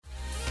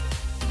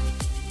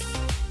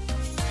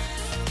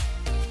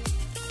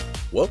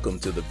Welcome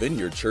to the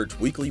Vineyard Church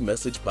Weekly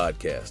Message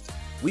Podcast.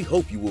 We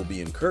hope you will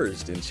be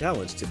encouraged and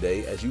challenged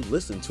today as you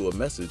listen to a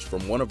message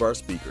from one of our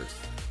speakers.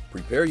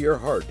 Prepare your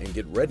heart and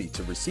get ready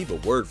to receive a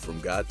word from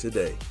God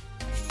today.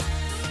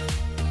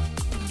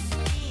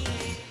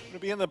 We're going to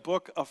be in the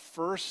book of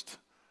 1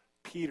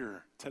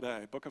 Peter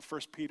today. Book of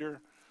 1 Peter,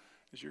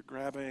 as you're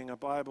grabbing a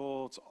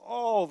Bible, it's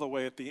all the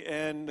way at the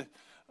end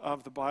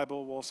of the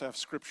Bible. We'll also have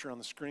scripture on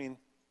the screen.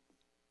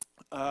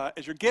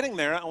 As you're getting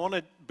there, I want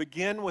to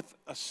begin with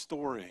a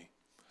story.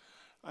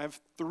 I have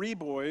 3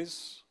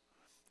 boys,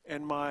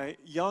 and my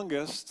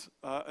youngest,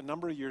 a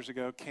number of years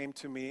ago, came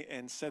to me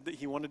and said that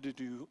he wanted to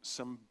do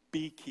some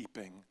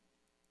beekeeping.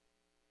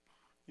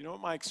 You know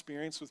what my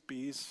experience with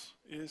bees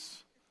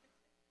is?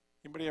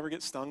 Anybody ever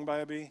get stung by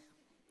a bee?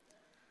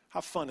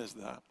 How fun is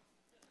that?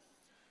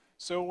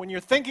 So when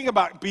you're thinking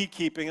about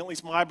beekeeping, at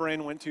least my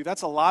brain went to,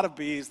 that's a lot of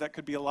bees, that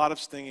could be a lot of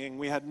stinging.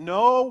 We had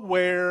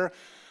nowhere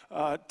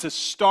to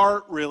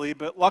start, really,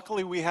 but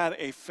luckily we had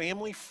a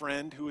family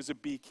friend who was a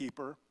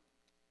beekeeper,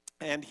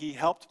 and he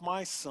helped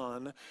my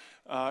son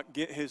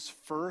get his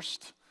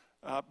first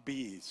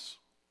bees.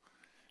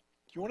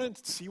 Do you want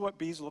to see what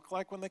bees look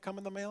like when they come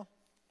in the mail?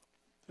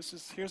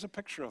 Here's a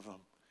picture of them.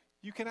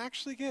 You can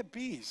actually get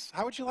bees.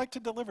 How would you like to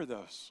deliver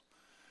those?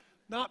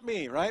 Not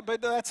me, right?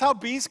 But that's how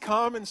bees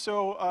come, and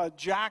so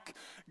Jack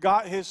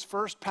got his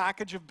first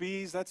package of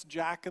bees. That's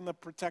Jack in the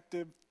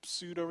protective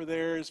suit over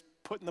there is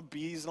putting the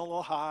bees in a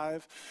little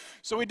hive.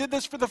 So we did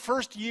this for the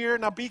first year.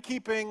 Now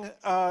beekeeping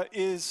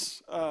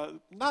is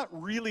not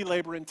really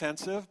labor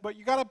intensive, but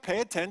you got to pay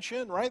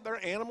attention, right?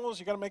 They're animals.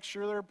 You got to make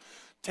sure they're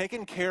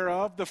taken care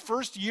of. The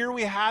first year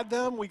we had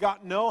them, we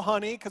got no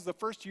honey because the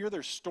first year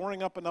they're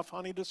storing up enough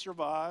honey to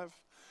survive.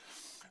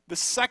 The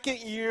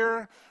second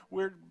year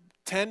we're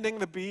tending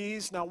the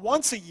bees. Now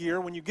once a year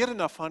when you get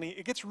enough honey,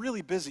 it gets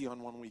really busy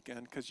on one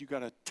weekend because you got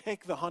to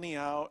take the honey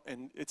out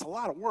and it's a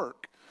lot of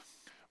work.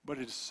 But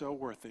it is so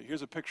worth it.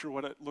 Here's a picture of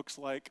what it looks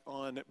like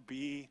on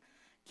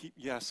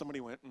yeah,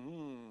 somebody went, You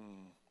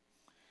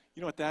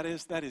know what that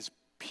is? That is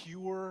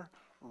pure,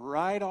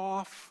 right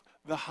off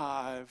the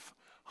hive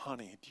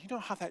honey. Do you know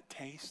how that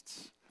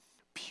tastes?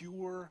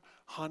 Pure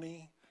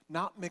honey,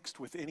 not mixed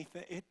with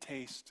anything. It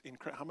tastes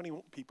incredible. How many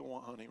people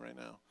want honey right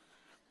now?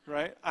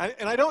 Right?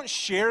 I don't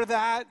share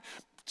that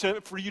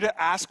for you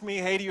to ask me,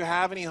 hey, do you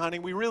have any honey?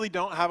 We really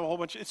don't have a whole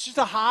bunch. It's just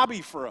a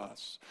hobby for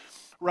us.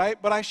 Right?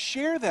 But I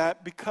share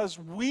that because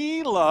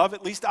we love,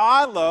 at least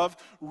I love,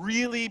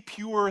 really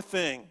pure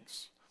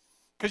things.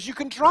 Because you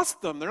can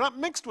trust them. They're not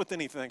mixed with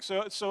anything.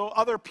 So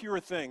other pure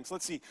things.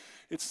 Let's see.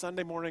 It's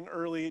Sunday morning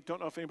early.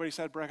 Don't know if anybody's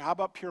had breakfast. How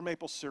about pure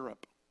maple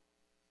syrup?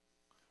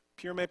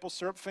 Pure maple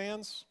syrup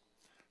fans?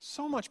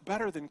 So much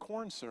better than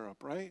corn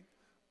syrup, right?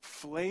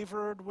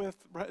 Flavored with,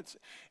 right?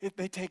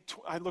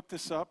 I looked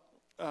this up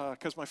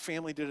because my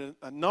family did it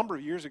a number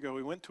of years ago.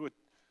 We went to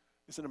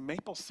is it a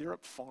maple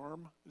syrup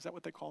farm? Is that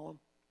what they call them?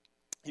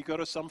 You go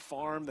to some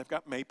farm, they've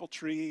got maple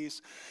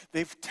trees,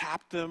 they've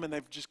tapped them, and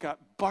they've just got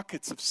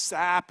buckets of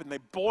sap, and they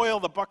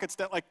boil the buckets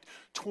down, like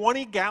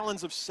 20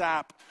 gallons of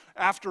sap,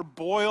 after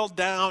boiled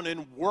down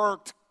and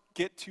worked,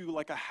 get to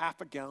like a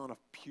half a gallon of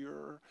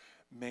pure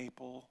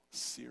maple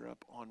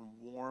syrup on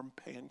warm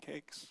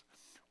pancakes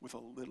with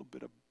a little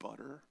bit of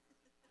butter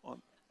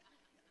on.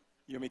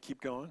 You want me to keep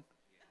going?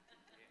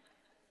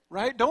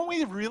 Right? Don't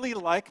we really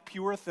like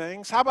pure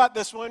things? How about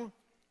this one?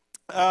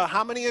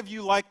 How many of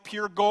you like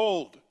pure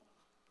gold?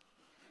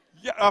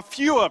 Yeah, a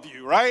few of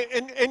you, right?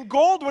 And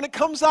gold, when it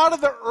comes out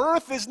of the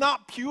earth, is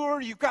not pure.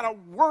 You've got to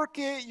work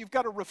it. You've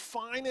got to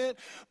refine it.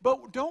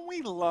 But don't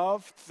we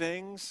love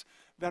things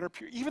that are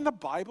pure? Even the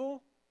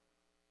Bible,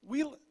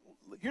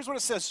 here's what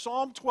it says,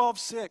 Psalm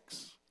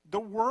 12:6. The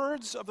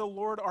words of the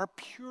Lord are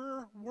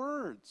pure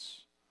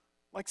words,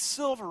 like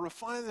silver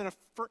refined in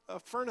a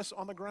furnace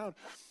on the ground,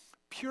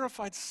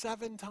 purified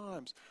 7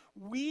 times.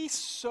 We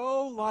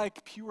so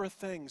like pure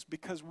things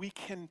because we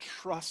can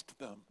trust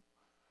them.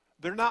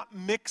 They're not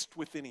mixed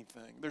with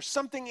anything. There's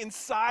something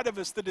inside of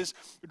us that is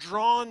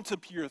drawn to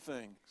pure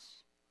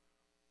things.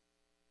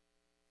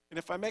 And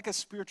if I make a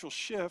spiritual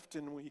shift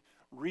and we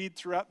read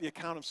throughout the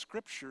account of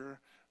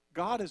Scripture,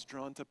 God is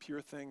drawn to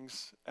pure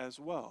things as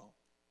well.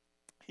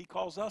 He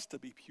calls us to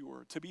be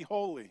pure, to be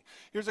holy.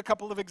 Here's a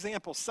couple of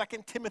examples.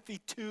 2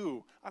 Timothy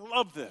 2. I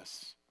love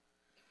this.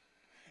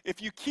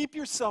 If you keep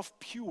yourself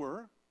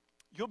pure,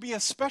 you'll be a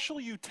special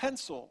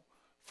utensil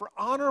for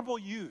honorable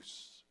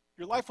use.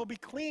 Your life will be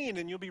clean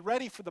and you'll be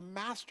ready for the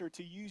master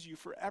to use you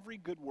for every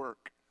good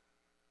work.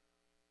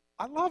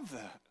 I love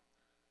that.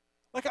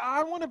 Like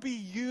I want to be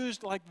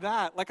used like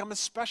that. Like I'm a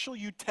special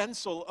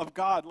utensil of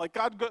God. Like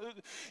God,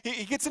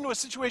 he gets into a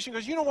situation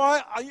and goes, you know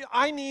what?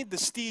 I need the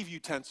Steve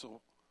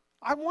utensil.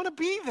 I want to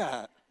be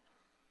that.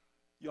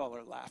 Y'all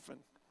are laughing.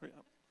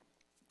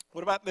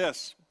 What about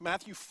this?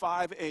 Matthew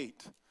 5:8.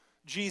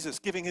 Jesus,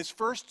 giving his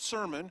first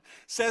sermon,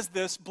 says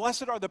this,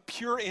 blessed are the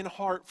pure in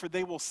heart, for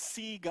they will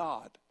see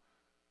God.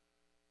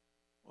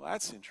 Well,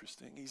 that's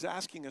interesting. He's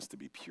asking us to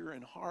be pure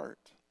in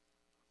heart.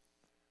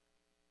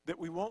 That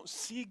we won't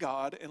see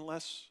God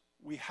unless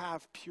we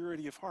have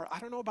purity of heart. I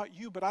don't know about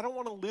you, but I don't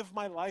want to live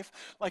my life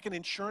like an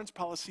insurance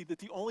policy that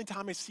the only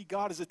time I see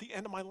God is at the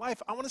end of my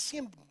life. I want to see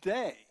him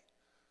today.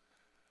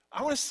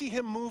 I want to see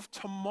him move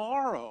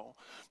tomorrow.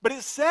 But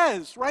it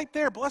says right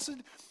there,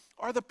 blessed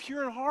are the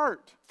pure in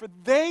heart, for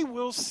they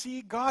will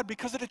see God,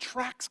 because it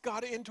attracts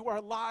God into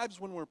our lives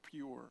when we're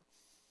pure.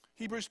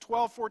 Hebrews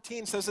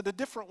 12:14 says it a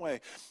different way.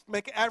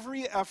 Make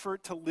every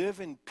effort to live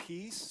in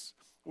peace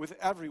with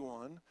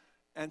everyone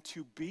and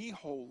to be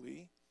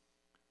holy.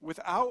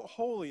 Without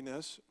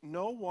holiness,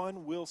 no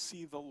one will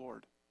see the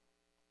Lord.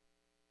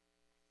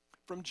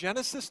 From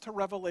Genesis to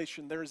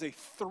Revelation, there is a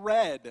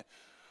thread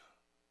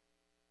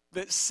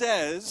that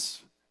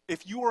says,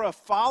 if you are a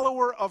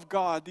follower of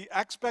God, the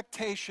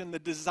expectation, the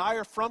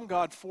desire from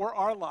God for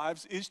our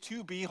lives is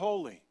to be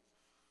holy.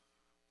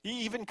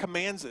 He even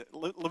commands it.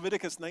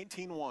 Leviticus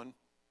 19:1.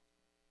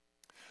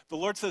 The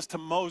Lord says to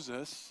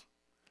Moses,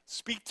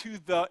 speak to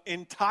the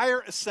entire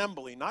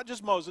assembly, not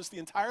just Moses, the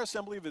entire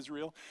assembly of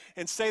Israel,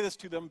 and say this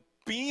to them,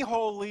 be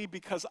holy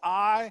because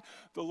I,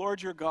 the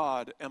Lord your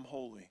God, am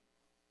holy.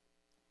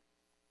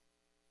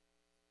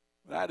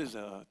 That is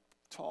a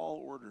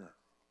tall order.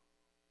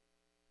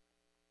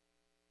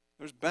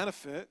 There's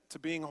benefit to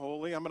being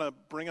holy. I'm going to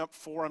bring up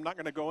 4. I'm not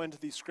going to go into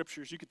these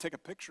scriptures. You could take a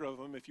picture of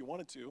them if you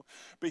wanted to.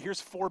 But here's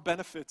 4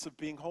 benefits of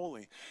being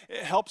holy.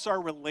 It helps our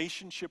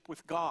relationship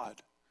with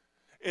God.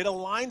 It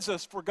aligns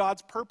us for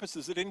God's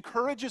purposes. It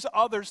encourages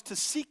others to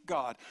seek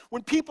God.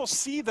 When people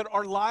see that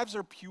our lives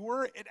are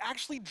pure, it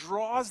actually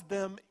draws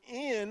them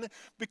in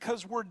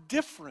because we're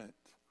different.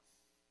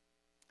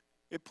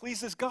 It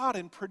pleases God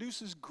and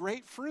produces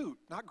great fruit.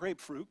 Not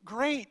grapefruit,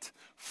 great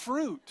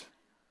fruit.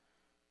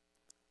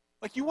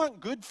 Like, you want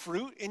good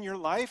fruit in your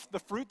life, the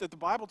fruit that the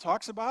Bible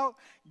talks about,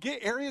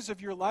 get areas of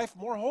your life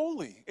more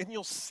holy and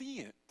you'll see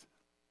it.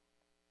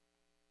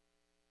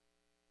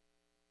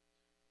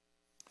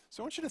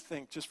 So I want you to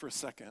think just for a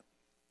second,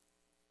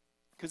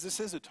 because this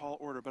is a tall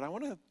order, but I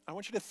want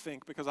you to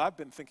think, because I've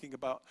been thinking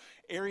about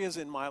areas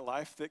in my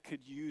life that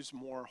could use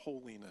more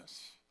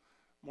holiness,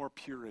 more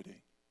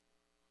purity.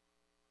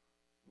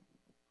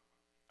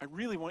 I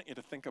really want you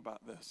to think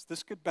about this.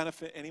 This could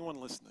benefit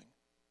anyone listening.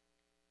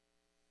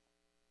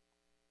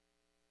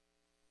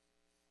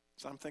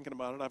 So I'm thinking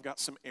about it. I've got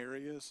some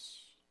areas.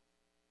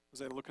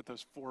 As I look at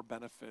those 4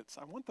 benefits,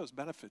 I want those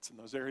benefits in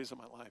those areas of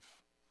my life.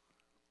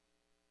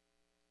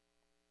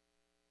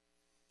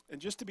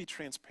 And just to be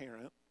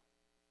transparent,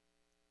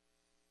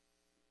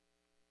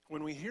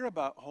 when we hear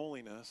about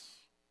holiness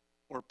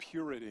or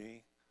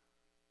purity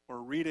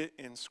or read it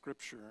in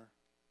Scripture,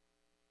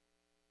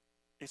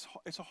 it's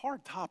a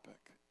hard topic.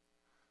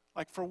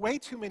 Like, for way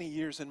too many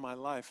years in my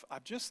life,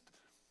 I've just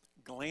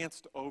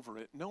glanced over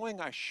it,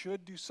 knowing I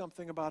should do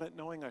something about it,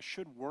 knowing I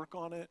should work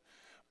on it.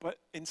 But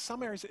in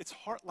some areas, it's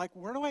hard. Like,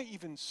 where do I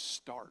even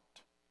start?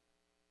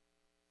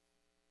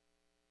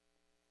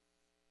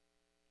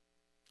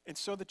 And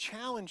so the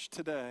challenge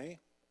today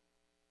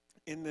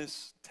in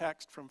this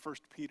text from 1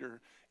 Peter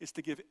is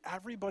to give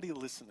everybody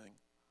listening.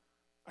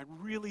 I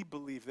really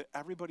believe that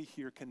everybody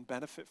here can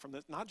benefit from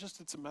this. Not just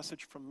it's a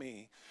message from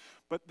me,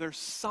 but there's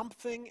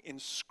something in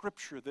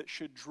Scripture that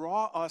should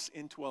draw us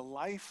into a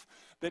life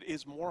that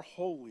is more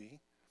holy,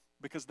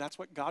 because that's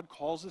what God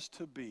calls us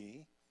to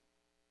be.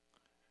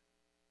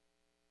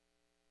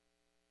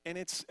 And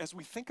it's, as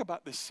we think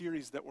about this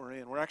series that we're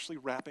in, we're actually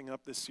wrapping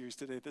up this series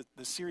today,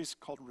 the series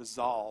called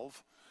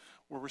Resolve,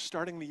 where we're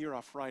starting the year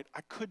off right.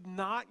 I could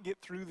not get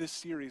through this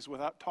series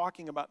without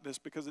talking about this,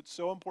 because it's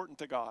so important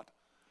to God.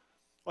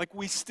 Like,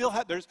 we still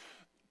have, there's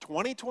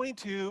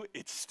 2022,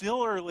 it's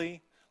still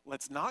early.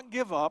 Let's not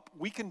give up.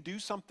 We can do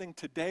something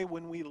today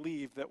when we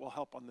leave that will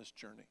help on this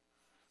journey.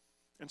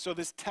 And so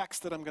this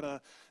text that I'm going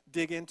to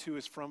dig into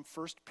is from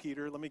 1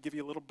 Peter. Let me give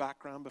you a little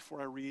background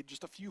before I read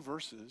just a few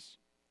verses.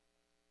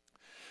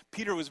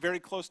 Peter was very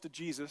close to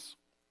Jesus.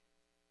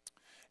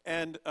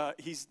 And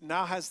he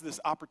now has this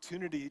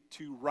opportunity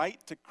to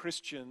write to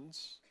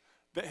Christians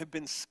that have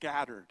been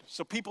scattered.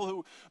 So people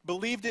who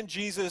believed in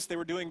Jesus, they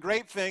were doing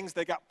great things.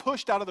 They got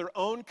pushed out of their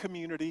own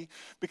community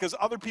because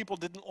other people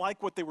didn't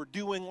like what they were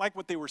doing, like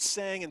what they were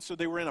saying. And so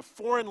they were in a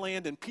foreign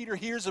land, and Peter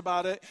hears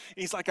about it. And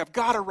he's like, I've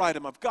got to write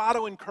them. I've got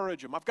to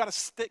encourage them. I've got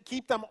to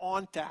keep them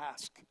on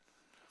task.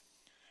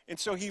 And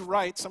so he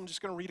writes, I'm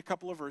just going to read a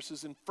couple of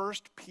verses. In 1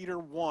 Peter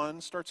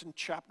 1, starts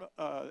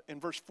in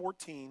verse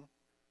 14.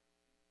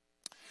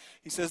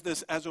 He says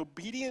this, as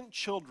obedient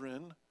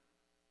children,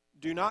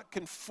 do not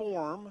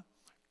conform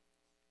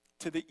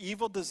to the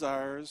evil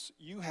desires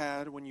you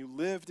had when you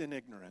lived in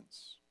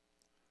ignorance.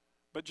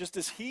 But just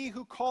as he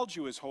who called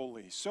you is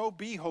holy, so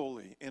be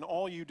holy in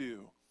all you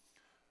do.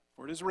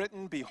 For it is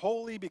written, be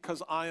holy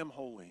because I am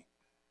holy.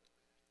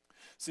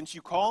 Since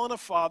you call on a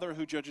Father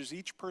who judges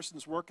each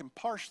person's work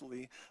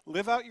impartially,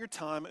 live out your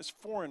time as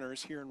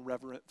foreigners here in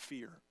reverent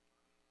fear.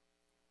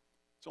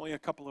 It's only a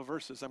couple of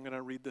verses. I'm going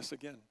to read this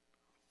again.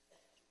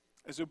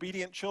 As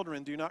obedient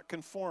children, do not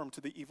conform to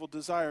the evil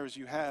desires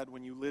you had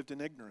when you lived in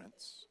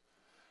ignorance.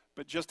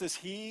 But just as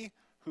he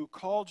who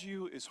called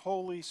you is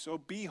holy, so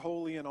be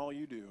holy in all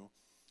you do.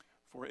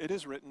 For it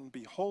is written,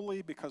 be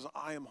holy because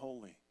I am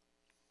holy.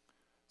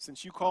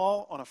 Since you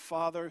call on a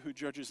Father who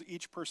judges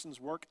each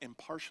person's work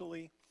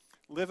impartially,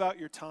 live out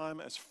your time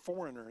as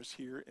foreigners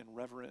here in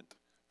reverent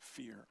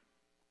fear.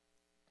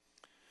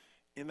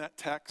 In that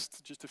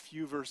text, just a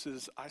few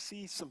verses, I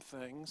see some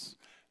things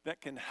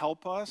that can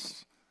help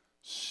us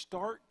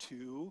start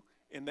to,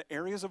 in the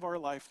areas of our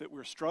life that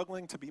we're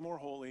struggling to be more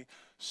holy,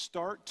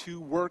 start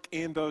to work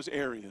in those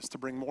areas to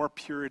bring more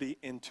purity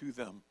into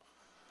them.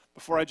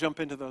 Before I jump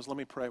into those, let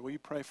me pray. Will you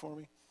pray for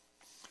me?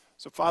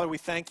 So, Father, we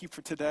thank you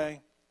for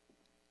today.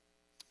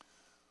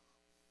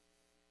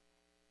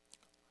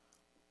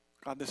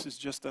 God, this is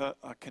just a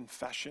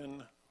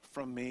confession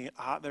from me.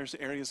 There's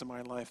areas of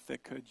my life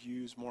that could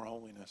use more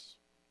holiness.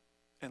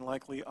 And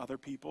likely other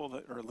people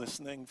that are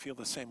listening feel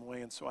the same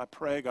way. And so I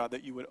pray, God,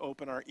 that you would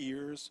open our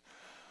ears,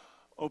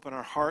 open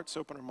our hearts,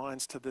 open our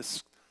minds to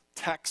this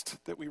text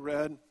that we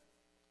read.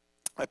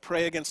 I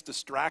pray against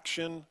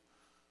distraction.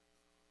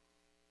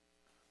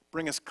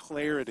 Bring us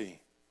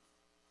clarity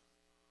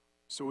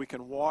so we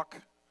can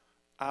walk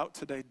out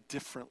today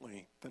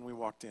differently than we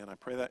walked in. I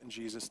pray that in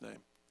Jesus' name.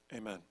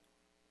 Amen.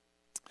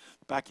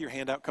 Back of your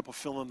handout, a couple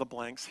fill in the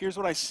blanks. Here's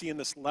what I see in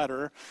this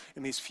letter,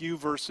 in these few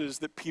verses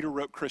that Peter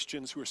wrote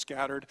Christians who are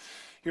scattered.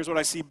 Here's what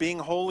I see. Being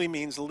holy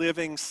means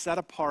living set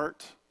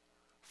apart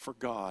for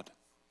God.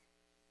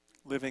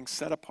 Living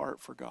set apart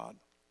for God.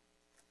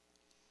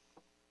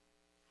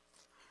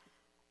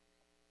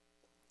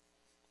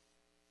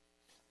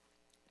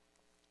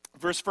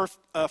 Verse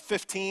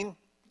 15,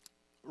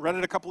 read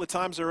it a couple of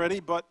times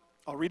already, but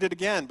I'll read it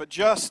again. But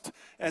just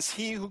as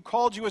he who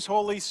called you is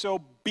holy,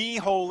 so be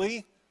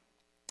holy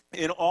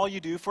in all you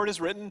do. For it is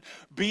written,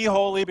 be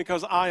holy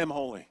because I am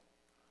holy.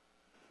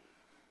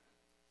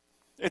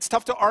 It's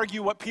tough to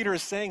argue what Peter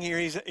is saying here.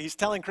 He's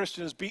telling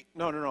Christians, be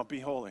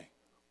holy.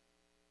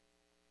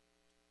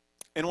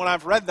 And when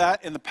I've read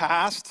that in the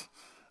past,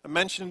 I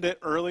mentioned it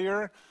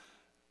earlier,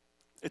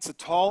 it's a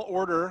tall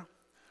order,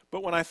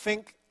 but when I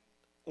think,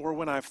 or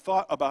when I've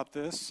thought about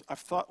this, I've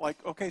thought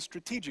like, okay,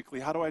 strategically,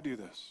 how do I do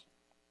this?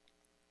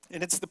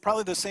 And it's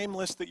probably the same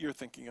list that you're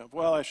thinking of.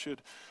 Well, I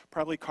should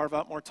probably carve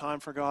out more time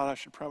for God. I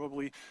should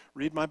probably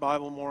read my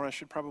Bible more. I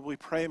should probably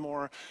pray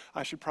more.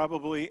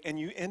 And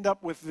you end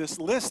up with this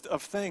list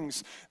of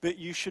things that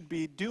you should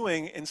be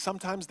doing. And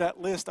sometimes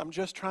that list, I'm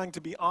just trying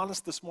to be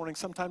honest this morning,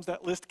 sometimes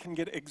that list can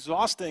get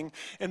exhausting.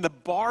 And the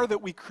bar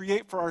that we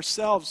create for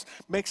ourselves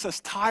makes us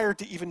tired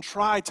to even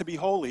try to be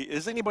holy.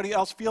 Does anybody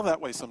else feel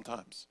that way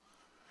sometimes?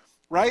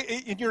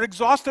 Right? You're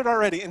exhausted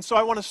already. And so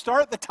I want to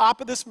start at the top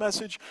of this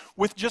message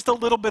with just a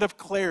little bit of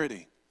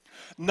clarity.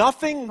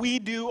 Nothing we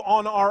do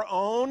on our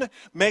own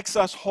makes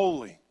us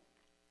holy.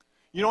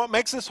 You know what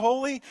makes us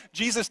holy?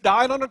 Jesus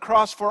died on a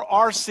cross for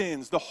our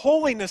sins. The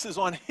holiness is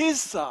on his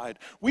side.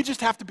 We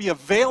just have to be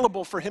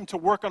available for him to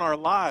work on our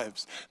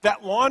lives.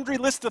 That laundry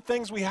list of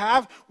things we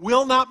have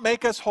will not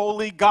make us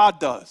holy. God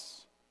does.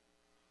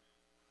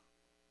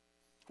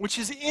 Which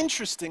is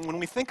interesting when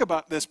we think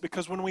about this,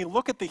 because when we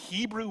look at the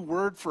Hebrew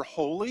word for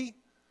holy,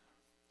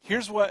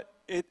 here's what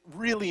it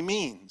really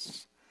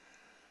means.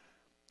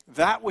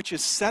 That which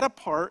is set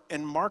apart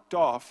and marked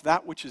off,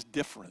 that which is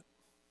different.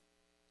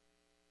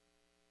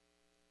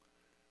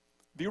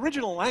 The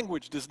original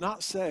language does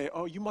not say,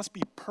 oh, you must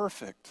be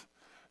perfect.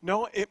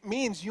 No, it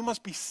means you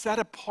must be set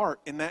apart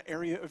in that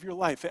area of your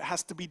life. It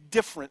has to be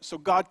different so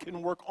God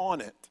can work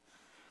on it.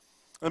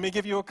 Let me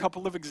give you a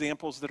couple of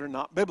examples that are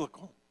not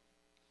biblical.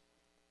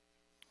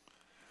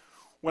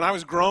 When I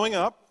was growing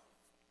up,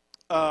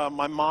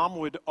 my mom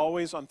would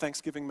always on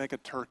Thanksgiving make a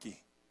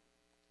turkey.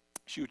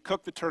 She would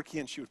cook the turkey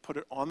and she would put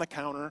it on the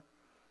counter.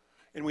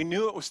 And we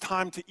knew it was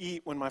time to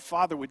eat when my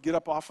father would get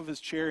up off of his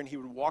chair and he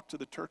would walk to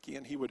the turkey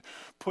and he would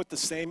put the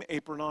same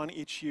apron on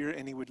each year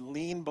and he would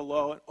lean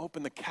below and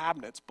open the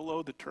cabinets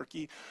below the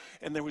turkey.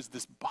 And there was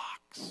this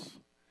box.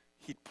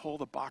 He'd pull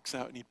the box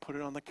out and he'd put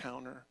it on the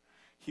counter.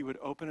 He would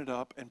open it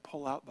up and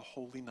pull out the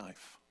holy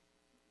knife.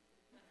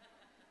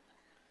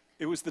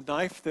 It was the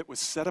knife that was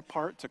set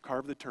apart to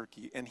carve the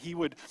turkey, and he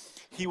would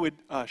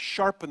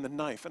sharpen the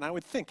knife. And I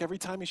would think every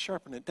time he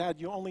sharpened it, Dad,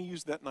 you only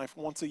use that knife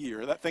once a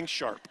year. That thing's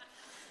sharp.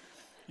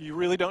 You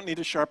really don't need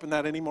to sharpen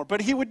that anymore.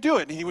 But he would do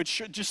it, and he would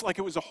just like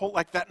it was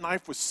like that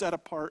knife was set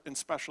apart and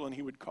special, and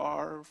he would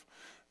carve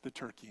the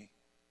turkey.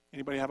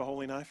 Anybody have a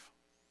holy knife?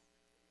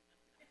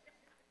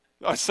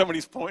 Oh,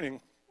 somebody's pointing.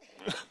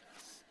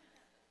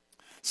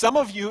 Some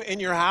of you in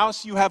your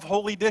house, you have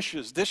holy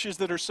dishes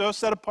that are so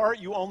set apart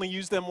you only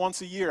use them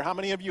once a year. How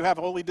many of you have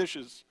holy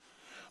dishes?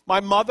 My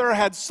mother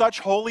had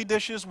such holy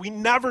dishes, we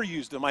never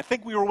used them. I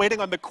think we were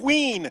waiting on the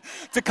Queen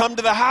to come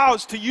to the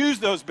house to use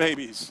those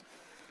babies.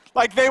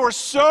 Like they were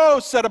so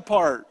set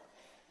apart.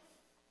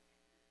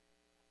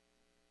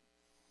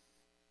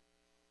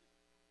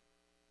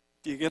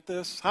 Do you get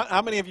this?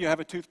 How many of you have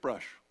a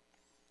toothbrush?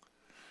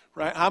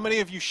 Right? How many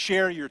of you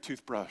share your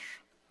toothbrush?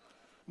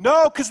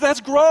 No, because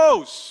that's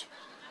gross.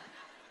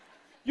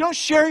 You don't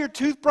share your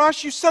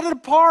toothbrush, you set it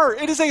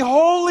apart. It is a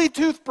holy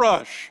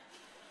toothbrush.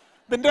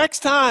 The next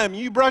time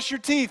you brush your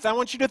teeth, I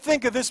want you to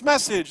think of this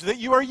message, that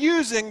you are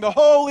using the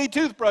holy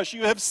toothbrush.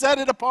 You have set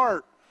it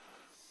apart.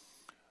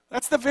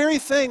 That's the very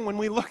thing when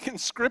we look in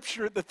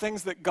Scripture at the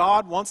things that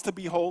God wants to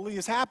be holy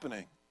is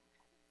happening.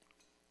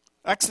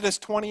 Exodus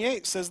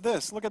 28 says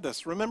this. Look at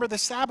this. Remember the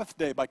Sabbath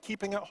day by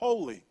keeping it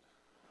holy.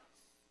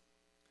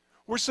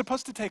 We're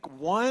supposed to take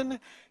one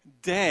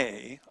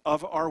day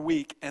of our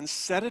week and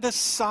set it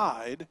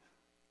aside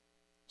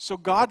so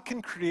God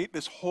can create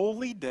this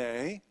holy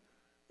day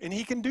and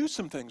he can do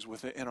some things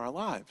with it in our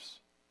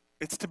lives.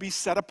 It's to be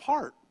set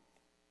apart.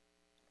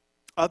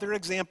 Other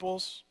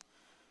examples,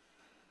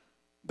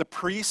 the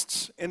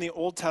priests in the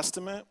Old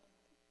Testament,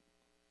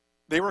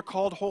 they were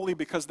called holy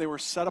because they were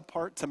set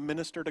apart to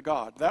minister to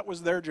God. That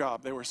was their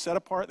job. They were set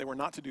apart. They were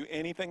not to do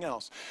anything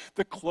else.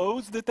 The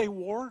clothes that they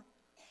wore,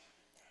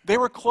 they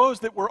were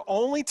clothes that were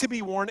only to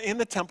be worn in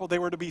the temple. They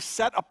were to be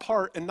set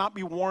apart and not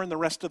be worn the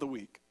rest of the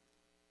week.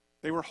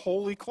 They were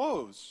holy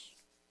clothes.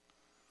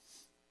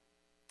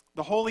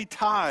 The holy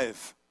tithe.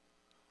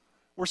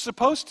 We're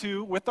supposed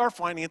to, with our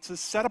finances,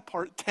 set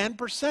apart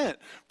 10%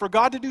 for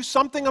God to do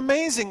something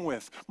amazing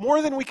with,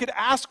 more than we could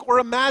ask or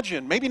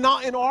imagine. Maybe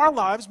not in our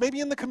lives,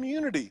 maybe in the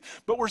community,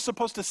 but we're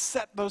supposed to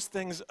set those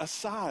things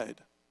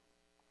aside.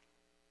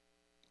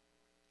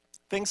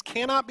 Things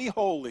cannot be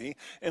holy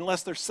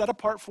unless they're set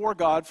apart for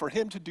God, for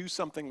him to do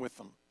something with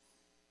them.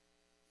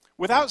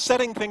 Without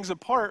setting things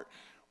apart,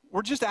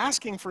 we're just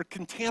asking for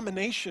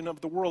contamination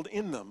of the world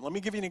in them. Let me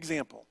give you an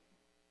example.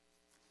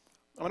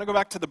 I'm going to go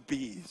back to the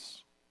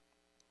bees.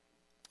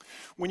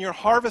 When you're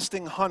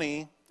harvesting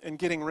honey and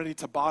getting ready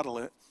to bottle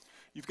it,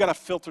 you've got to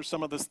filter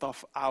some of the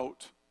stuff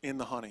out in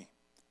the honey.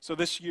 So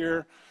this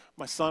year,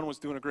 my son was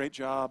doing a great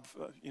job,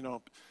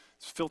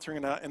 filtering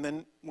it out. And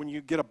then when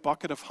you get a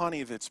bucket of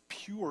honey that's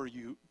pure,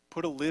 you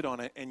put a lid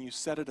on it and you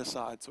set it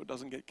aside so it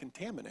doesn't get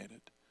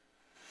contaminated.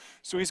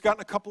 So he's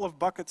gotten a couple of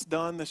buckets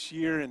done this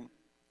year, and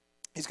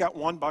he's got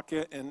one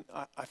bucket, and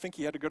I think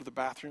he had to go to the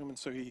bathroom, and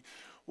so he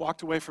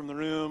walked away from the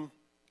room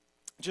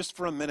just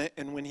for a minute,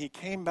 and when he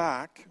came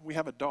back, we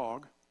have a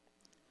dog.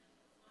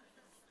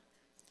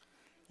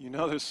 You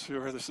know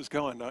where this is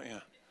going, don't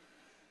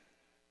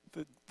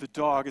you? The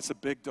dog, it's a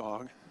big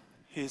dog.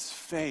 His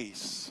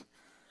face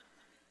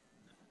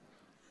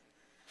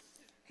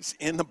is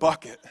in the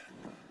bucket.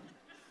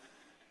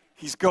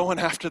 He's going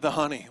after the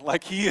honey,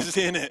 like he is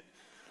in it.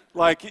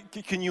 Like,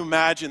 can you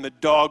imagine the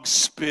dog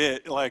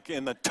spit, like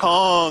in the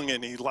tongue,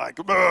 and he's like,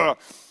 ugh.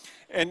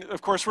 And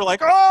of course we're like,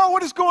 oh,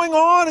 what is going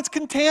on? It's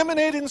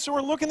contaminated. And so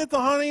we're looking at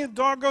the honey, the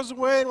dog goes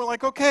away, and we're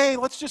like, okay,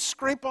 let's just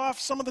scrape off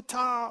some of the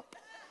top.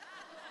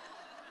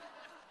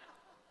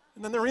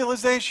 And then the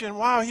realization,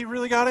 wow, he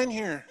really got in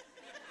here.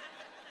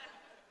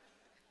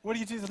 What do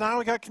you do? Now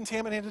we got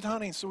contaminated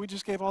honey, so we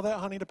just gave all that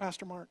honey to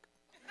Pastor Mark.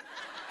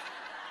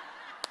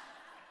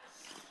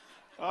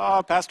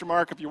 Oh, Pastor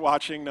Mark, if you're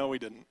watching, no, we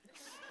didn't.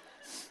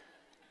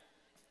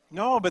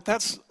 No, but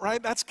that's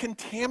right. That's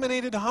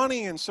contaminated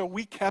honey, and so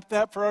we kept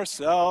that for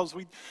ourselves.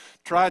 We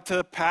tried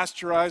to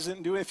pasteurize it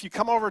and do it. If you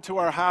come over to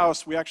our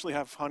house, we actually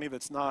have honey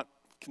that's not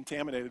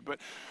contaminated, but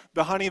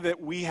the honey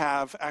that we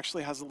have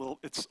actually has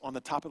it's on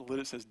the top of the lid,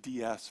 it says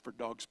DS for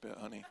dog spit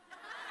honey.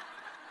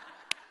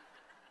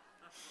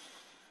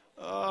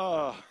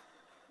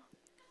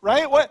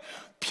 Right? What?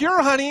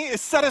 Pure honey is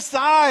set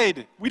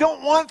aside. We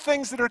don't want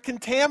things that are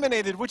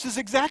contaminated, which is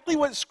exactly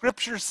what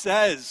Scripture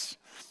says.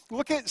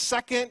 Look at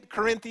 2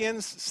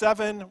 Corinthians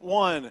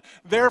 7:1.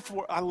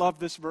 Therefore, I love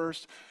this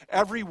verse.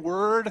 Every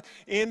word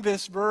in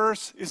this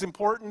verse is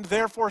important.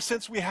 Therefore,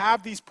 since we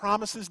have these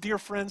promises, dear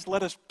friends,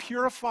 let us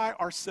purify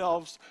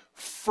ourselves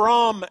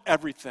from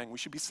everything. We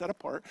should be set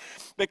apart.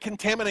 That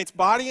contaminates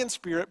body and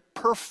spirit,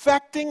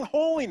 perfecting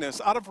holiness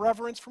out of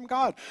reverence from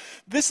God.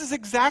 This is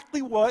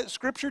exactly what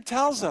Scripture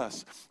tells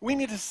us. We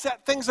need to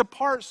set things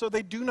apart so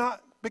they do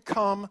not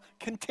become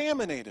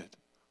contaminated.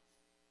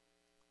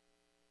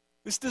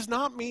 This does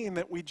not mean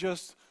that we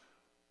just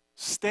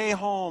stay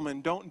home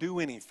and don't do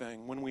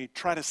anything when we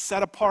try to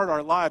set apart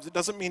our lives. It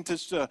doesn't mean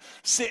just to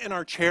sit in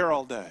our chair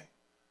all day.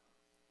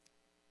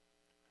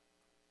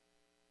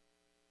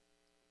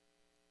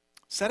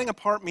 Setting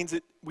apart means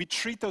that we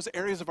treat those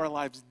areas of our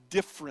lives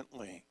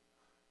differently.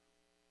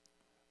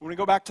 When we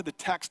go back to the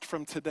text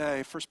from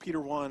today, 1 Peter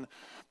 1,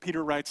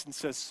 Peter writes and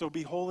says, so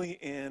be holy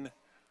in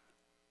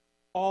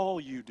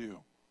all you do.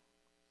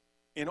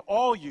 In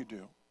all you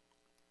do.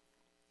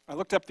 I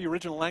looked up the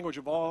original language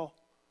of all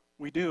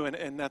we do,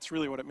 and that's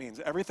really what it means.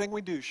 Everything we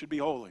do should be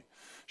holy,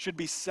 should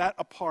be set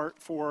apart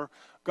for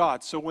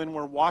God. So when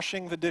we're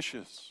washing the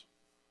dishes,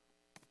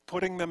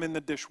 putting them in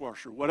the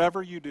dishwasher,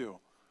 whatever you do,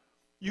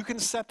 you can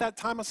set that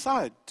time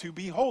aside to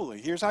be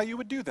holy. Here's how you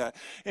would do that.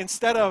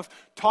 Instead of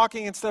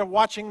talking, instead of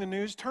watching the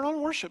news, turn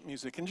on worship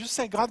music and just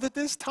say, God, that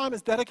this time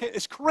is dedicated,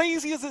 as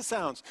crazy as it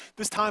sounds,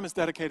 this time is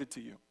dedicated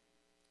to you.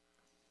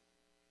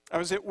 I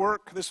was at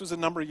work, this was a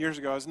number of years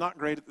ago, I was not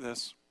great at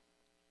this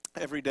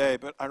every day,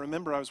 but I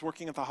remember I was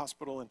working at the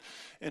hospital,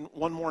 and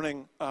one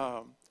morning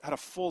had a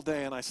full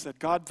day, and I said,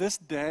 God, this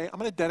day, I'm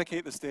going to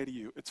dedicate this day to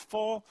you. It's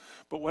full,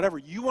 but whatever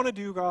you want to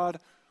do, God,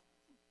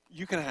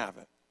 you can have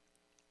it.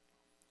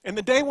 And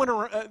the day went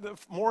around, the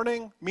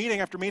morning, meeting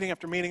after meeting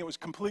after meeting, it was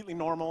completely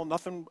normal,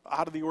 nothing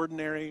out of the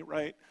ordinary,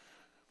 right?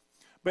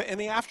 But in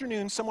the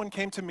afternoon, someone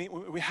came to me.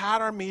 We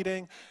had our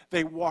meeting.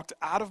 They walked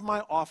out of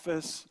my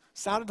office,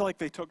 sounded like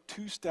they took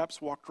 2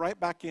 steps, walked right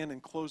back in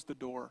and closed the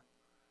door.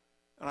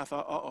 And I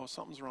thought, uh-oh,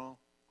 something's wrong.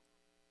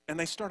 And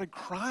they started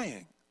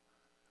crying.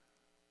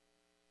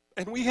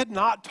 And we had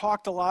not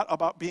talked a lot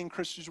about being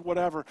Christians or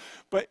whatever,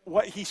 but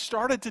what he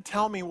started to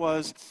tell me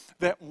was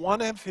that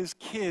one of his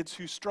kids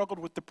who struggled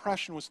with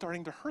depression was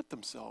starting to hurt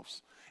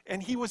themselves.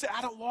 And he was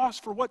at a loss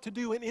for what to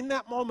do. And in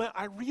that moment,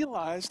 I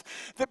realized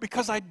that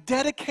because I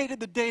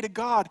dedicated the day to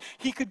God,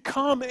 he could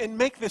come and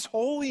make this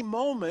holy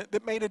moment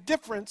that made a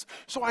difference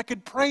so I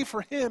could pray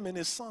for him and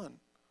his son.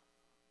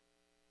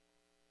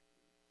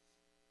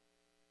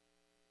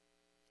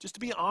 Just to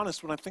be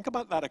honest, when I think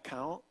about that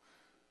account,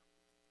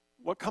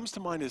 what comes to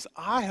mind is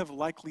I have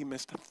likely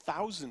missed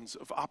thousands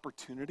of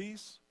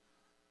opportunities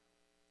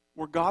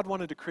where God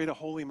wanted to create a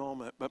holy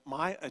moment, but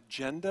my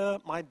agenda,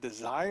 my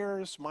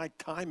desires, my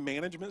time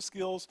management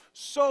skills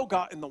so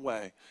got in the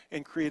way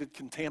and created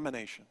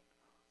contamination.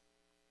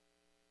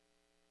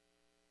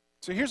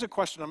 So here's a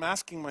question I'm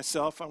asking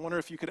myself. I wonder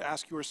if you could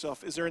ask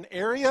yourself, is there an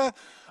area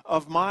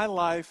of my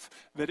life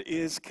that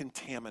is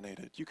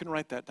contaminated? You can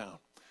write that down.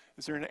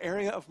 Is there an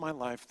area of my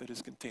life that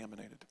is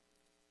contaminated?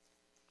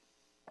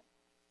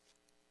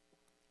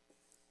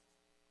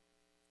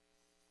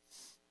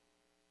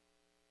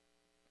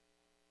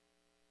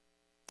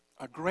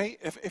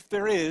 If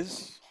there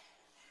is,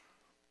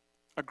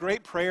 a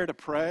great prayer to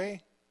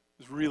pray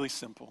is really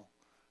simple.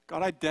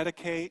 God, I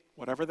dedicate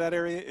whatever that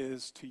area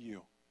is to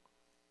you.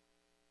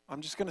 I'm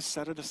just going to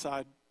set it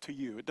aside to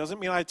you. It doesn't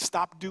mean I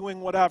stop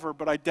doing whatever,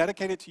 but I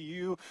dedicate it to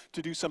you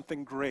to do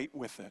something great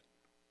with it.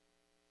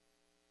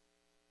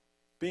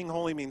 Being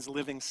holy means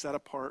living set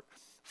apart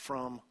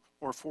from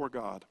or for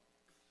God.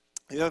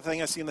 The other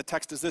thing I see in the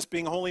text is this: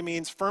 being holy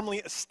means firmly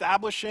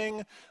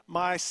establishing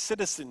my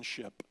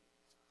citizenship.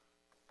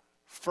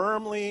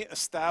 Firmly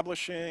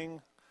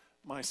establishing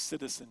my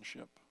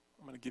citizenship.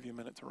 I'm going to give you a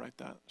minute to write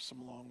that.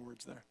 Some long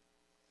words there.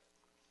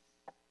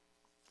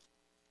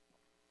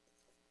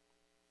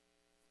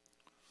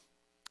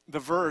 The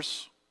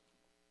verse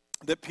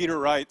that Peter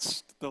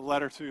writes the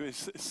letter to, it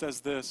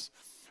says this,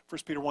 1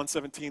 Peter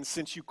 1:17,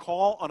 since you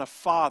call on a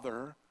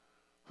Father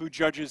who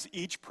judges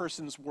each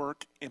person's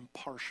work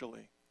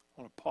impartially.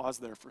 I want to pause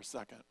there for a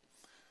second,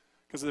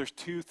 because there's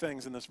 2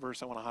 things in this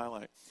verse I want to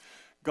highlight.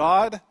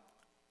 God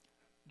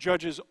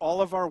judges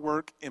all of our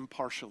work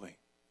impartially.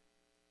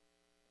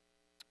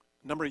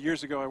 A number of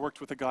years ago, I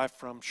worked with a guy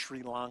from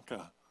Sri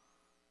Lanka.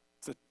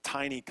 It's a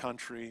tiny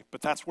country,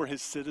 but that's where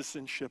his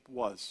citizenship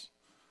was.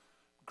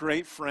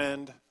 Great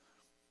friend.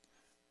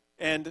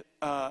 And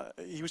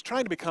he was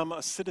trying to become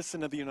a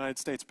citizen of the United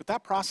States, but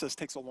that process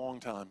takes a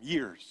long time,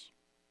 years.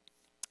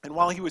 And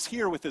while he was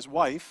here with his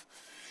wife,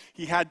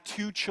 he had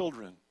 2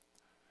 children.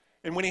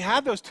 And when he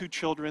had those 2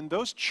 children,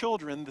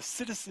 the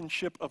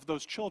citizenship of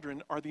those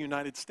children are the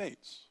United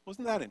States.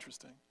 Wasn't that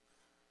interesting?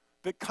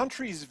 That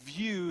countries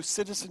view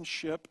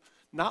citizenship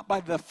not by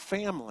the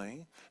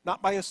family,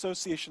 not by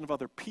association of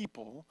other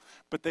people,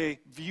 but they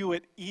view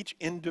it each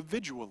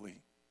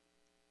individually.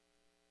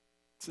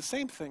 It's the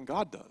same thing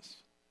God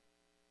does.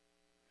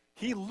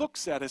 He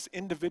looks at us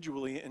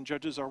individually and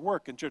judges our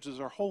work and judges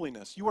our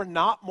holiness. You are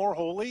not more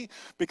holy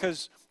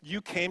because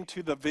you came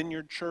to the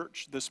Vineyard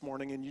Church this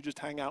morning and you just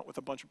hang out with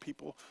a bunch of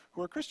people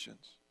who are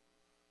Christians.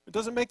 It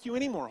doesn't make you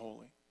any more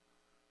holy.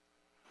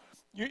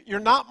 You're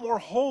not more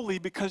holy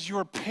because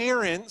your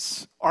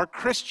parents are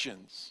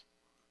Christians.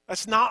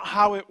 That's not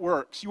how it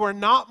works. You are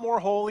not more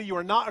holy, you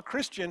are not a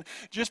Christian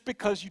just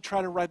because you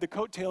try to ride the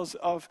coattails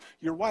of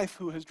your wife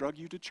who has drugged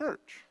you to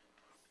church.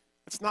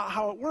 It's not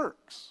how it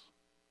works.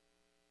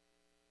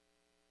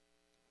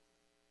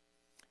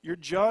 You're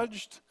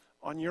judged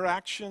on your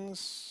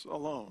actions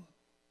alone.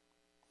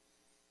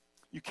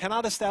 You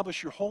cannot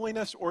establish your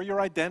holiness or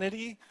your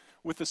identity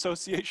with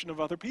association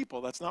of other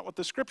people. That's not what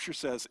the Scripture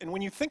says. And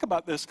when you think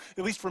about this,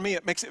 at least for me,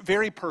 it makes it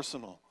very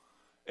personal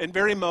and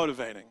very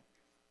motivating.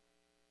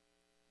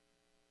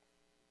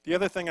 The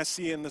other thing I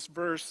see in this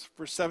verse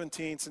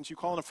 17, since you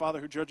call on a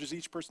Father who judges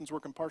each person's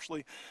work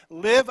impartially,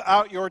 live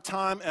out your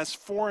time as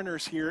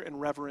foreigners here in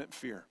reverent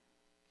fear.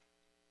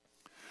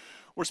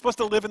 We're supposed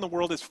to live in the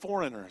world as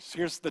foreigners.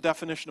 Here's the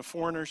definition of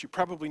foreigners. You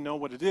probably know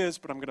what it is,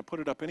 but I'm going to put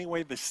it up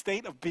anyway. The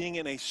state of being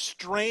in a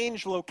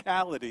strange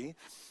locality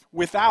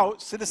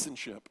without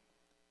citizenship.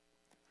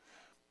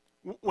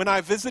 When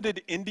I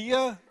visited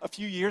India a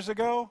few years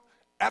ago,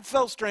 that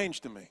felt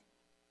strange to me.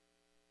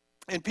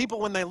 And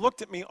people, when they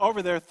looked at me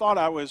over there, thought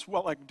I was,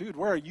 well, like, dude,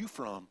 where are you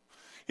from?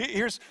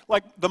 Here's,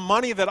 like, the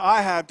money that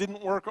I have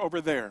didn't work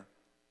over there.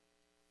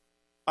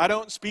 I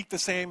don't speak the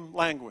same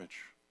language.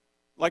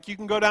 Like, you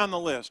can go down the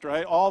list,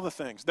 right? All the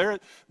things.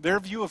 Their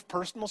view of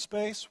personal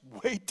space,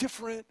 way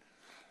different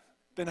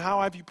than how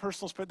I view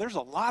personal space. There's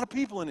a lot of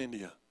people in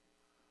India.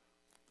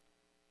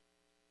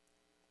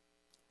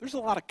 There's a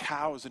lot of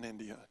cows in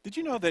India. Did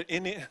you know that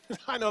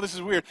I know this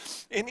is weird.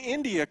 In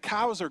India,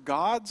 cows are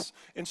gods,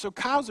 and so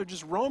cows are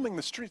just roaming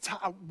the streets.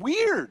 How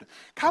weird.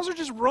 Cows are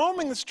just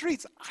roaming the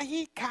streets. I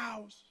eat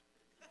cows.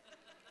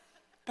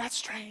 That's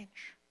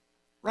strange,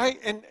 right?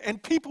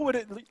 And people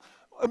would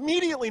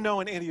immediately know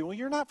in India, well,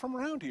 you're not from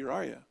around here,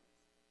 are you?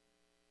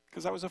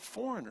 Because I was a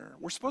foreigner.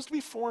 We're supposed to be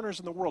foreigners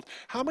in the world.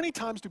 How many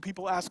times do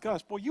people ask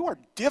us, well, you are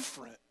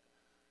different.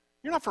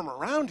 You're not from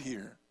around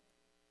here.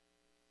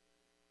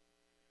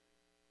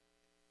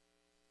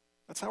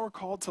 That's how we're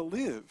called to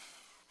live.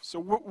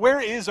 So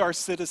where is our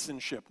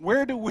citizenship?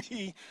 Where do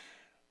we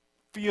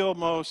feel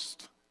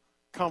most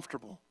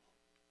comfortable?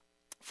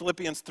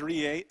 Philippians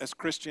 3:8, as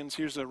Christians,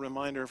 here's a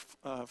reminder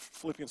of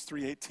Philippians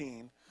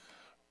 3:18.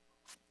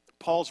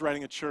 Paul's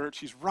writing a church.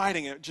 He's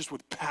writing it just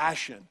with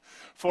passion.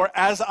 For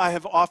as I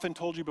have often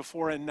told you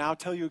before and now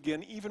tell you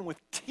again, even with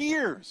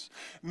tears,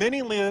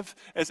 many live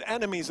as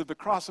enemies of the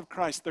cross of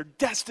Christ. Their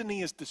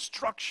destiny is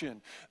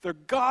destruction. Their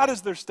God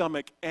is their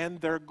stomach,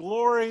 and their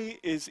glory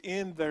is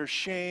in their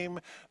shame.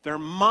 Their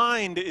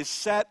mind is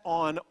set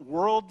on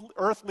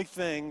earthly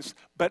things,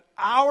 but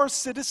our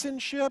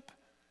citizenship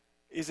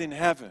is in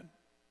heaven.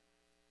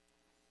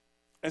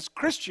 As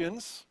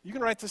Christians, you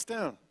can write this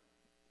down.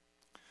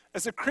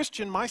 As a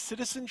Christian, my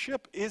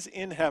citizenship is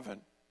in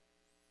heaven.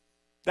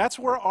 That's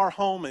where our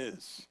home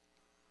is.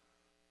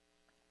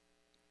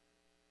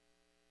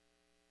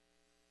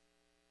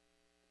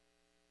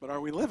 But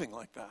are we living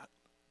like that?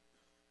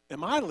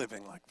 Am I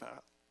living like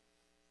that?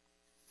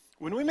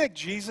 When we make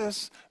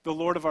Jesus the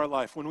Lord of our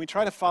life, when we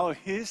try to follow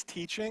his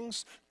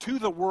teachings to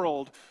the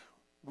world,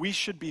 we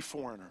should be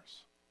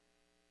foreigners.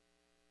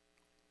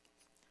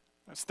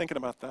 I was thinking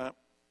about that.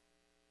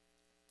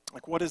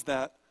 Like, what is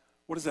that?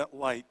 What is that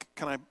like?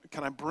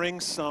 Can I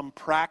bring some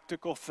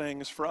practical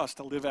things for us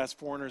to live as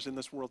foreigners in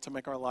this world to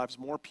make our lives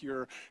more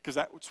pure? Because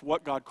that's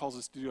what God calls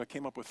us to do. I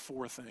came up with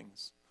 4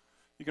 things.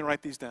 You can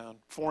write these down.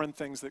 Foreign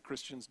things that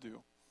Christians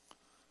do.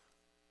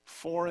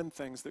 Foreign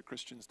things that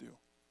Christians do.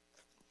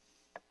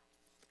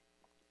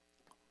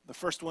 The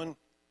first one,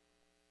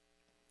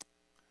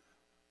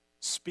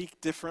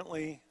 speak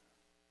differently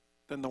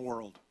than the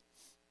world.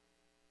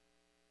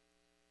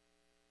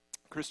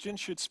 Christians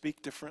should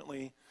speak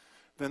differently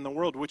than the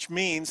world, which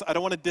means I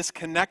don't want to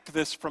disconnect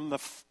this from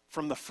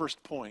the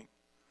first point,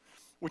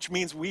 which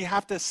means we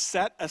have to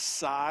set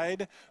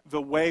aside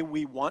the way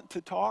we want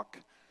to talk,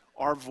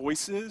 our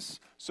voices,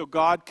 so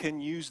God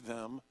can use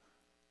them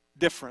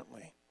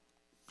differently.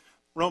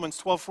 Romans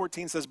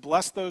 12:14 says,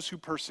 bless those who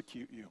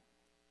persecute you.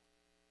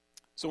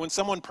 So when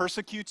someone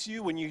persecutes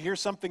you, when you hear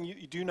something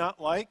you do not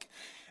like,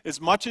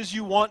 as much as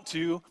you want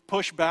to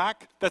push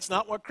back, that's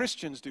not what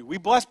Christians do. We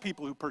bless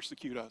people who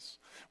persecute us.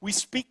 We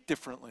speak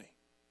differently.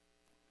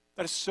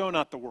 That is so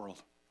not the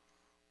world.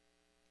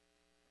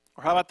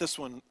 Or how about this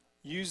one?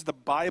 Use the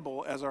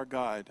Bible as our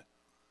guide.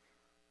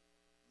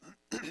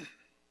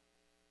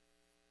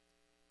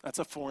 That's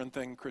a foreign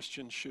thing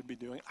Christians should be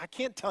doing. I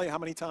can't tell you how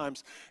many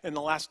times in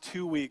the last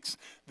 2 weeks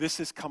this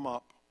has come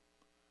up.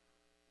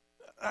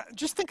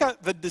 Just think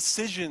of the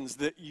decisions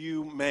that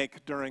you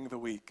make during the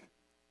week.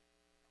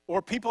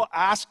 Or people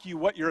ask you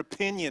what your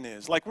opinion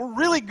is. Like, we're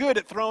really good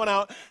at throwing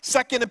out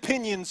second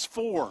opinions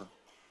for.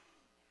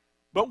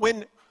 But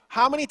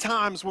how many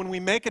times when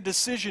we make a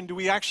decision do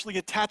we actually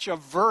attach a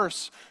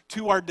verse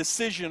to our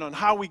decision on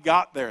how we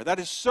got there? That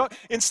is so,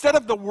 instead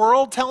of the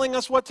world telling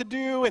us what to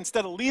do,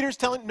 instead of leaders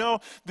telling, no,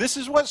 this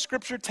is what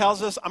Scripture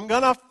tells us. I'm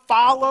going to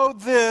follow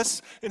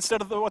this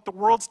instead of what the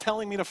world's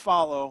telling me to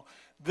follow.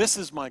 This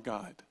is my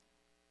guide.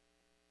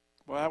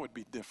 Well, that would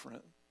be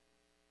different.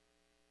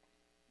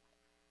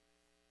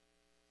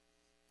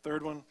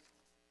 Third one,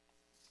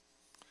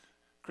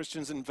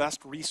 Christians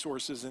invest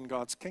resources in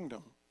God's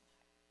kingdom.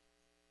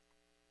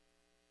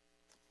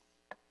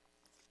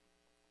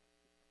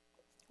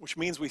 Which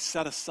means we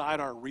set aside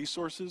our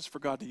resources for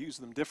God to use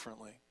them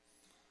differently.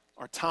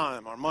 Our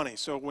time, our money.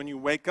 So when you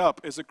wake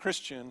up as a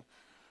Christian,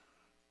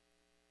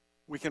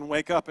 we can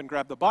wake up and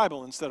grab the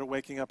Bible instead of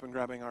waking up and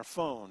grabbing our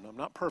phone. I'm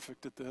not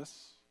perfect at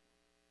this.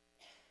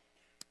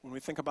 When we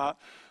think about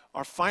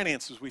our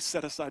finances, we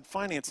set aside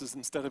finances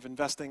instead of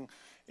investing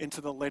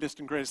into the latest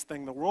and greatest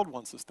thing the world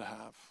wants us to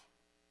have.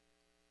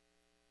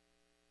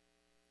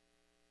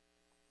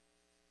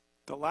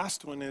 The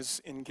last one is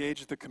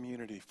engage the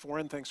community.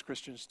 Foreign things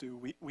Christians do.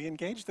 We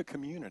engage the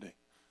community.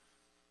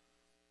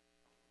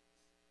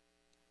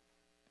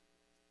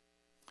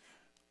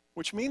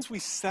 Which means we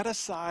set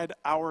aside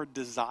our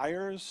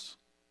desires,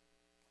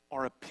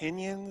 our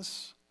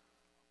opinions,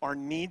 our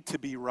need to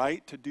be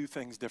right, to do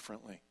things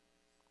differently.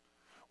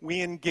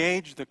 We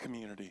engage the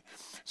community.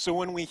 So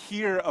when we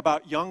hear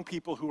about young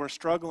people who are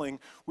struggling,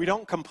 we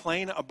don't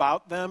complain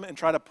about them and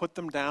try to put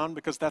them down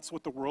because that's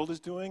what the world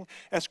is doing.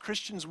 As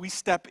Christians, we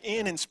step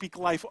in and speak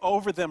life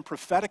over them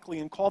prophetically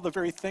and call the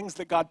very things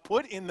that God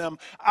put in them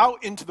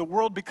out into the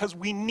world because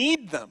we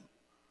need them.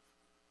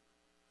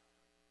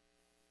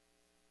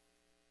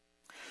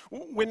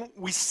 When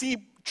we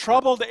see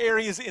troubled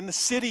areas in the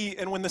city,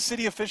 and when the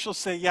city officials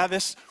say, yeah,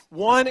 this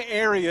one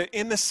area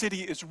in the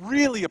city is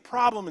really a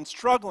problem and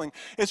struggling,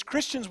 as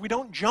Christians, we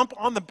don't jump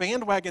on the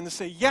bandwagon and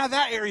say, yeah,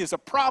 that area is a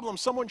problem,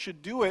 someone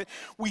should do it.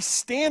 We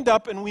stand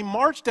up and we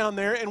march down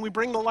there and we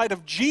bring the light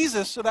of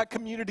Jesus so that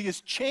community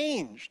is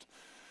changed.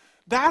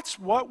 That's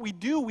what we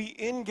do. We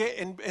engage,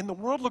 and the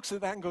world looks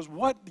at that and goes,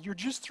 what? You're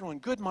just throwing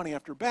good money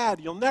after bad.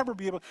 You'll never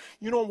be able,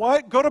 you know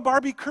what? Go to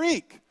Barbie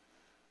Creek.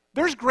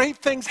 There's great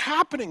things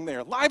happening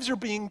there. Lives are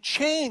being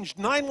changed.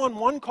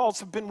 911 calls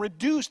have been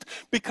reduced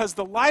because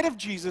the light of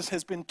Jesus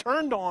has been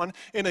turned on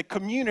in a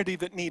community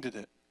that needed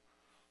it.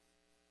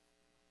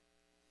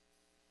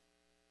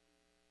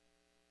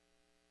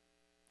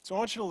 So I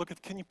want you to look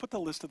at, can you put the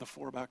list of the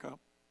 4 back up?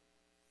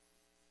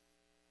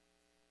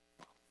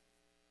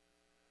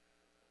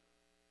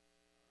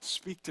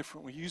 Speak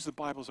differently. Use the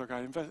Bible as our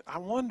guide. I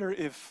wonder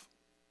if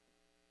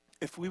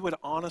we would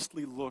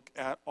honestly look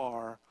at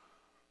our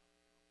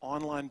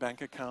online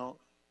bank account,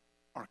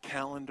 our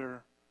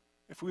calendar,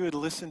 if we would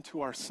listen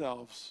to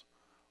ourselves,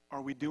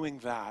 are we doing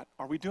that?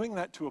 Are we doing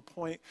that to a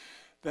point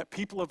that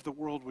people of the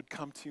world would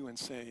come to you and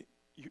say,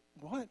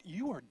 what?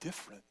 You are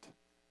different.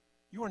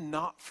 You are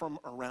not from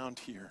around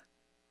here.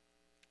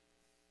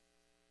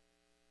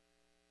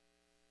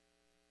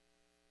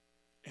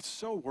 It's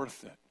so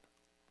worth it.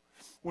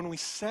 When we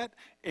set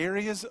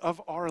areas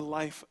of our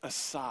life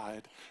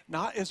aside,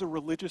 not as a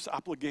religious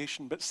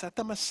obligation, but set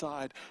them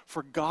aside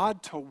for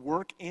God to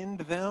work in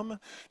them,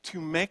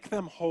 to make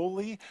them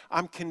holy,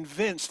 I'm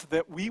convinced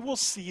that we will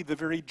see the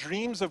very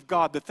dreams of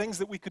God, the things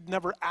that we could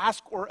never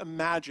ask or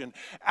imagine,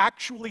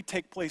 actually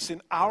take place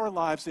in our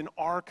lives, in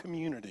our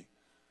community.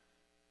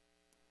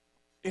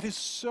 It is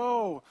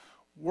so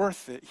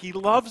worth it. He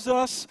loves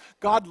us.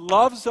 God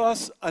loves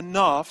us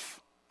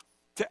enough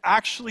to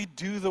actually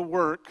do the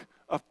work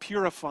of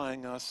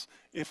purifying us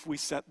if we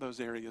set those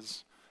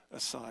areas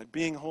aside.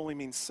 Being holy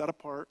means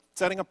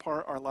setting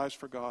apart our lives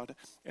for God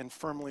and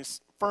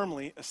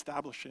firmly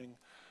establishing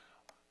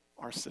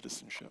our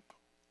citizenship.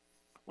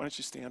 Why don't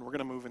you stand? We're going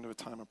to move into a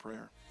time of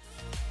prayer.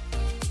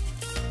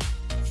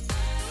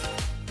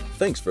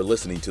 Thanks for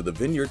listening to the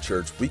Vineyard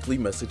Church Weekly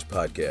Message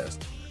Podcast.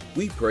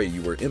 We pray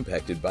you were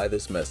impacted by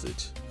this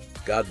message.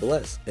 God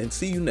bless, and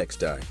see you next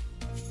time.